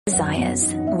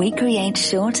Desires. We create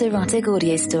short erotic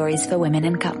audio stories for women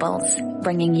and couples,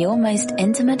 bringing your most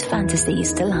intimate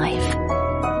fantasies to life.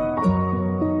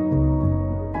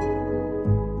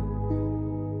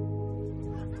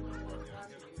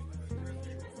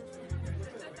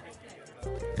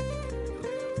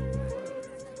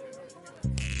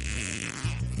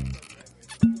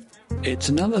 It's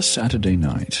another Saturday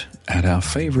night at our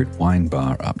favourite wine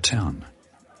bar uptown.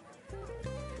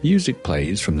 Music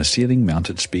plays from the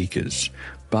ceiling-mounted speakers,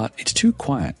 but it's too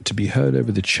quiet to be heard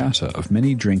over the chatter of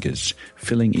many drinkers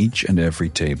filling each and every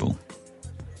table.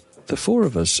 The four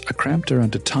of us are cramped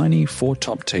around a tiny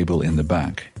four-top table in the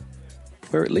back.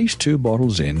 We're at least 2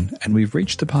 bottles in, and we've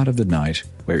reached the part of the night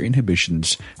where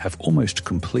inhibitions have almost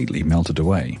completely melted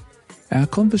away. Our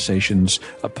conversations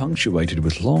are punctuated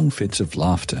with long fits of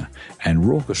laughter and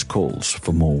raucous calls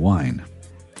for more wine.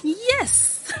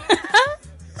 Yes!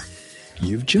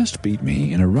 You've just beat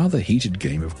me in a rather heated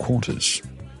game of quarters.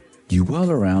 You whirl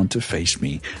around to face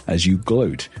me as you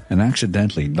gloat and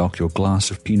accidentally knock your glass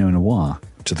of Pinot Noir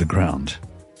to the ground.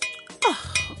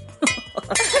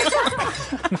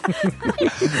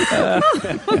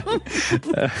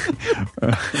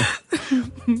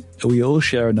 We all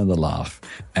share another laugh,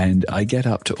 and I get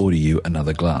up to order you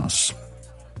another glass.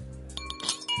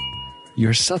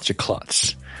 You're such a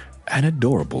klutz. An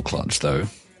adorable klutz, though.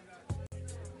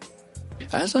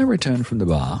 As I return from the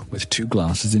bar with 2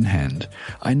 glasses in hand,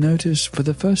 I notice for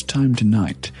the first time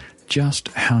tonight just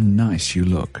how nice you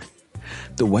look.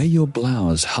 The way your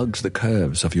blouse hugs the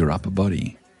curves of your upper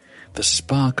body, the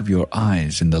spark of your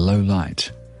eyes in the low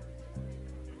light.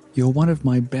 You're one of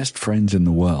my best friends in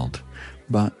the world,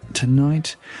 but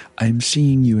tonight I'm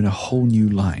seeing you in a whole new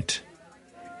light.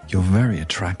 You're very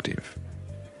attractive.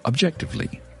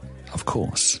 Objectively, of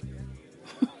course.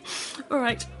 All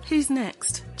right, who's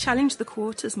next? Challenge the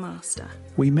quarters master.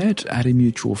 We met at a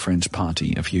mutual friend's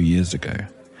party a few years ago,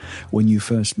 when you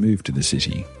first moved to the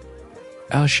city.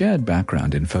 Our shared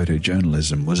background in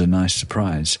photojournalism was a nice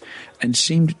surprise and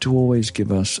seemed to always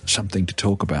give us something to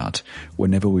talk about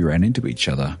whenever we ran into each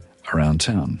other around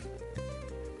town.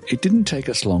 It didn't take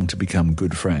us long to become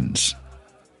good friends.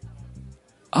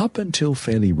 Up until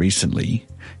fairly recently,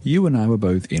 you and I were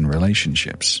both in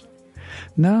relationships.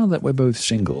 Now that we're both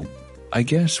single, I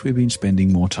guess we've been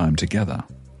spending more time together.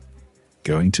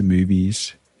 Going to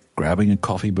movies, grabbing a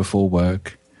coffee before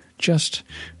work, just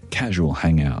casual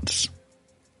hangouts.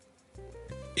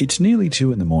 It's nearly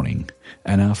 2 a.m,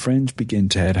 and our friends begin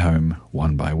to head home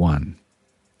one by one.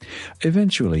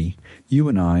 Eventually, you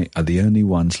and I are the only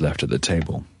ones left at the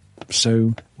table,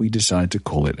 so we decide to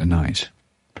call it a night.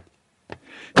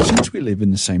 Since we live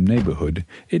in the same neighborhood,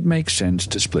 it makes sense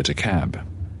to split a cab.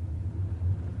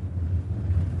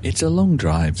 It's a long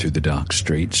drive through the dark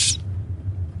streets.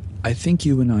 I think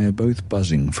you and I are both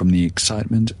buzzing from the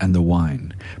excitement and the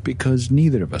wine, because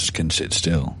neither of us can sit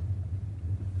still.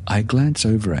 I glance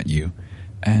over at you,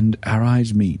 and our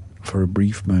eyes meet for a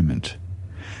brief moment.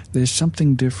 There's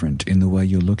something different in the way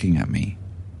you're looking at me.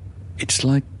 It's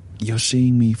like you're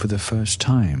seeing me for the first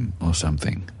time or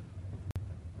something.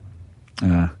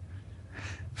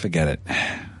 Forget it.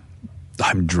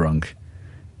 I'm drunk.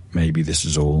 Maybe this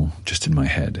is all just in my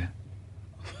head.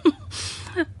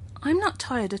 I'm not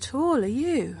tired at all, are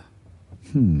you?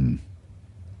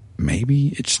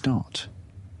 Maybe it's not.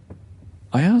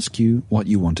 I ask you what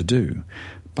you want to do,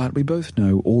 but we both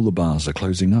know all the bars are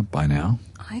closing up by now.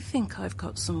 I think I've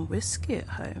got some whiskey at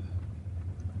home.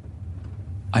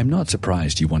 I'm not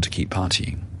surprised you want to keep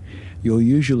partying. You're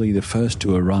usually the first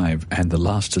to arrive and the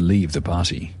last to leave the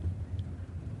party.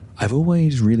 I've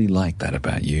always really liked that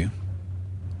about you.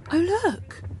 Oh,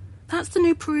 look. That's the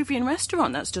new Peruvian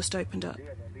restaurant that's just opened up.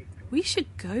 We should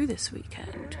go this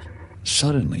weekend.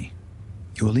 Suddenly,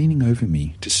 you're leaning over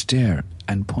me to stare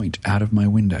and point out of my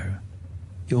window.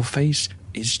 Your face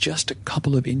is just a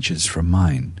couple of inches from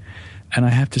mine, and I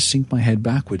have to sink my head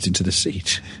backwards into the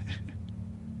seat.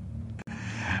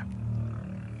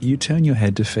 You turn your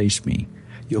head to face me,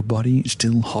 your body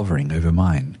still hovering over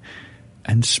mine,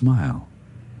 and smile.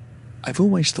 I've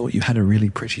always thought you had a really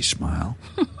pretty smile.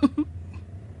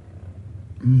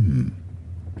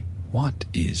 What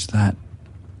is that?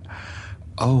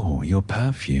 Oh, your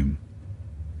perfume.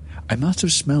 I must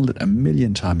have smelled it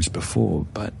 1,000,000 times before,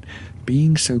 but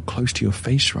being so close to your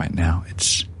face right now,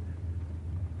 it's...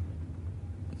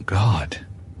 God,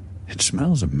 it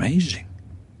smells amazing.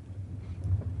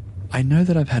 I know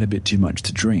that I've had a bit too much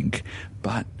to drink,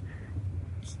 but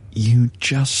you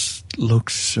just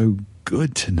look so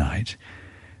good tonight.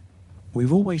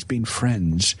 We've always been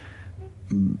friends,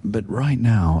 but right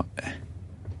now...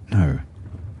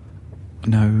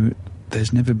 No,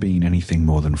 There's never been anything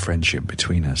more than friendship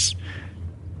between us.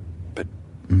 But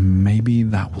maybe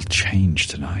that will change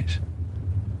tonight.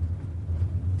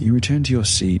 You return to your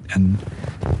seat and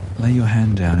lay your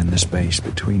hand down in the space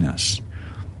between us.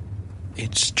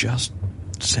 It's just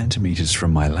centimeters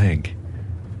from my leg.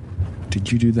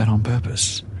 Did you do that on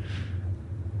purpose?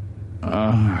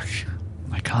 Ugh,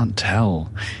 I can't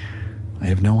tell. I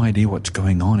have no idea what's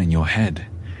going on in your head.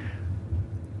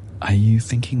 Are you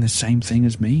thinking the same thing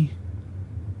as me?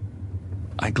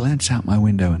 I glance out my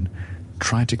window and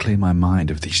try to clear my mind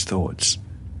of these thoughts.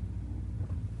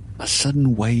 A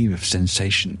sudden wave of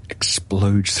sensation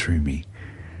explodes through me.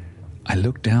 I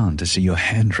look down to see your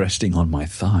hand resting on my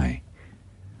thigh.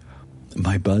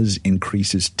 My buzz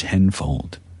increases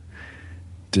tenfold.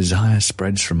 Desire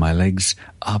spreads from my legs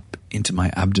up into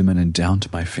my abdomen and down to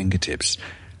my fingertips.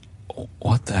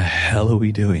 What the hell are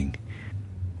we doing?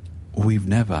 We've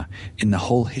never, in the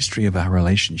whole history of our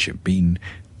relationship, been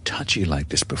touchy like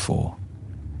this before.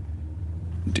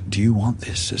 Do you want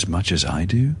this as much as I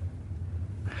do?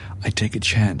 I take a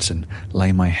chance and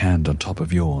lay my hand on top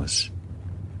of yours.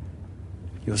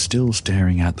 You're still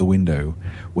staring out the window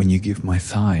when you give my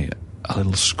thigh a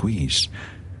little squeeze.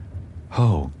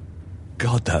 Oh,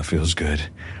 God, that feels good.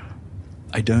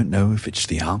 I don't know if it's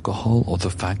the alcohol or the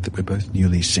fact that we're both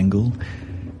newly single.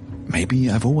 Maybe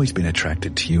I've always been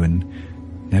attracted to you and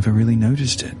never really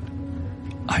noticed it.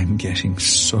 I'm getting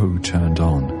so turned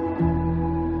on.